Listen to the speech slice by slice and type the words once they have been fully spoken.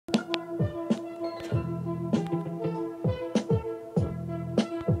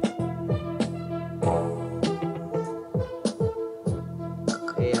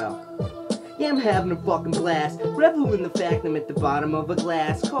having a fucking blast, revel in the fact I'm at the bottom of a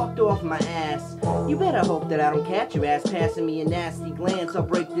glass, cocked off my ass. You better hope that I don't catch your ass passing me a nasty glance. I'll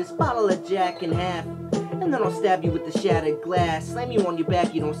break this bottle of Jack in half, and then I'll stab you with the shattered glass. Slam you on your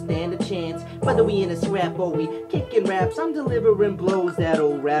back, you don't stand a chance. Whether we in a scrap or we kicking raps, I'm delivering blows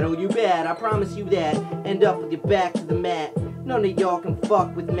that'll rattle you bad. I promise you that. End up with your back to the mat. None of y'all can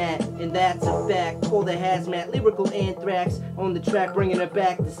fuck with Matt, and that's a fact. Call the hazmat, lyrical anthrax on the track, bringing it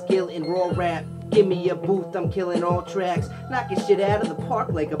back to skill in raw rap. Give me a booth, I'm killing all tracks, knocking shit out of the park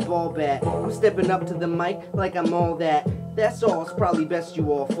like a ball bat. I'm stepping up to the mic like I'm all that. That's all, it's probably best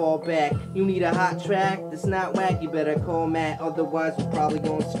you all fall back. You need a hot track that's not whack, you better call Matt, otherwise we're probably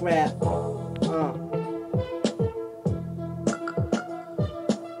gonna scrap.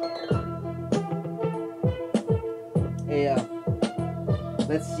 Yeah.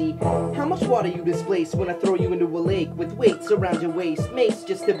 Let's see, how much water you displace when I throw you into a lake with weights around your waist, mace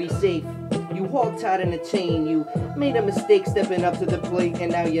just to be safe. You hog tied in a chain, you made a mistake stepping up to the plate,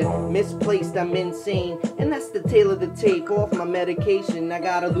 and now you're misplaced, I'm insane. And that's the tale of the tape, off my medication, I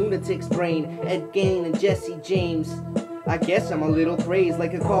got a lunatic's brain, Ed Gain and Jesse James. I guess I'm a little crazed,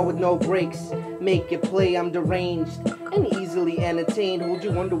 like a car with no brakes. Make it play, I'm deranged and easily entertained. Hold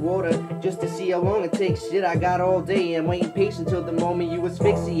you underwater just to see how long it takes. Shit, I got all day. I'm waiting patient till the moment you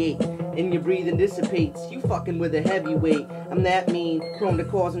asphyxiate and your breathing dissipates. You fucking with a heavyweight. I'm that mean, prone to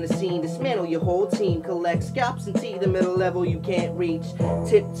causing a scene. Dismantle your whole team. Collect scalps and tea, the middle level you can't reach.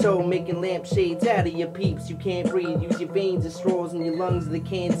 Tiptoe, making lampshades out of your peeps. You can't breathe. Use your veins as straws in your lungs of the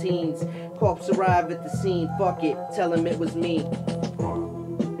canteens. Corpse arrive at the scene. Fuck it, tell him it was me.